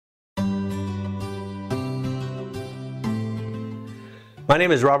My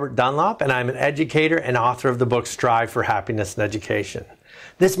name is Robert Dunlop, and I'm an educator and author of the book Strive for Happiness in Education.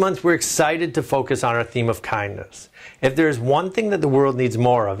 This month, we're excited to focus on our theme of kindness. If there's one thing that the world needs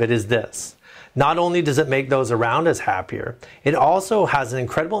more of, it is this. Not only does it make those around us happier, it also has an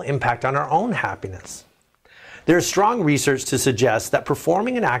incredible impact on our own happiness. There is strong research to suggest that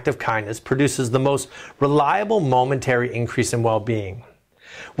performing an act of kindness produces the most reliable momentary increase in well-being.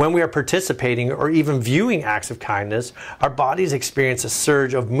 When we are participating or even viewing acts of kindness, our bodies experience a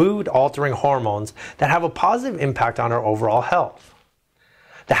surge of mood-altering hormones that have a positive impact on our overall health.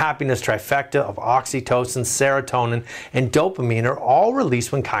 The happiness trifecta of oxytocin, serotonin, and dopamine are all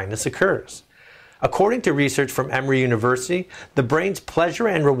released when kindness occurs. According to research from Emory University, the brain's pleasure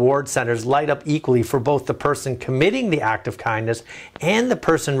and reward centers light up equally for both the person committing the act of kindness and the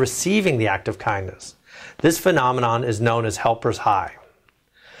person receiving the act of kindness. This phenomenon is known as helper's high.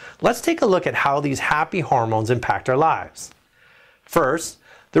 Let's take a look at how these happy hormones impact our lives. First,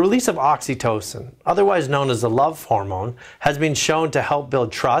 the release of oxytocin, otherwise known as the love hormone, has been shown to help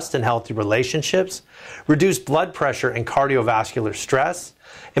build trust and healthy relationships, reduce blood pressure and cardiovascular stress,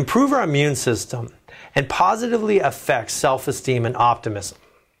 improve our immune system, and positively affect self-esteem and optimism.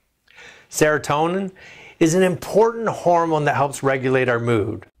 Serotonin is an important hormone that helps regulate our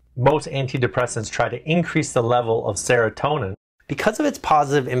mood. Most antidepressants try to increase the level of serotonin because of its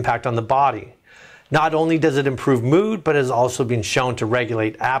positive impact on the body. Not only does it improve mood, but it has also been shown to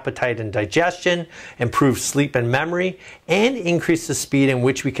regulate appetite and digestion, improve sleep and memory, and increase the speed in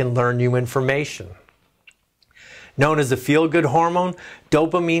which we can learn new information. Known as the feel-good hormone,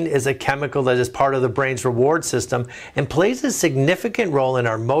 dopamine is a chemical that is part of the brain's reward system and plays a significant role in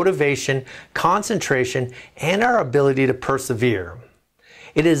our motivation, concentration, and our ability to persevere.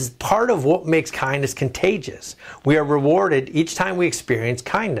 It is part of what makes kindness contagious. We are rewarded each time we experience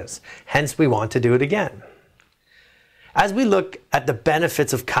kindness, hence we want to do it again. As we look at the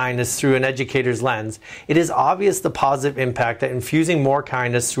benefits of kindness through an educator's lens, it is obvious the positive impact that infusing more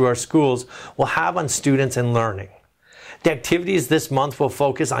kindness through our schools will have on students and learning. The activities this month will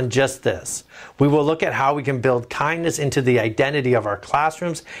focus on just this. We will look at how we can build kindness into the identity of our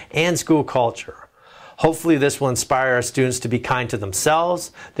classrooms and school culture. Hopefully this will inspire our students to be kind to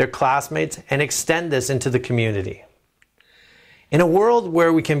themselves, their classmates, and extend this into the community. In a world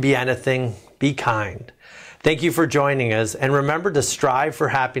where we can be anything, be kind. Thank you for joining us, and remember to strive for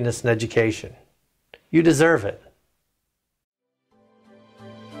happiness in education. You deserve it.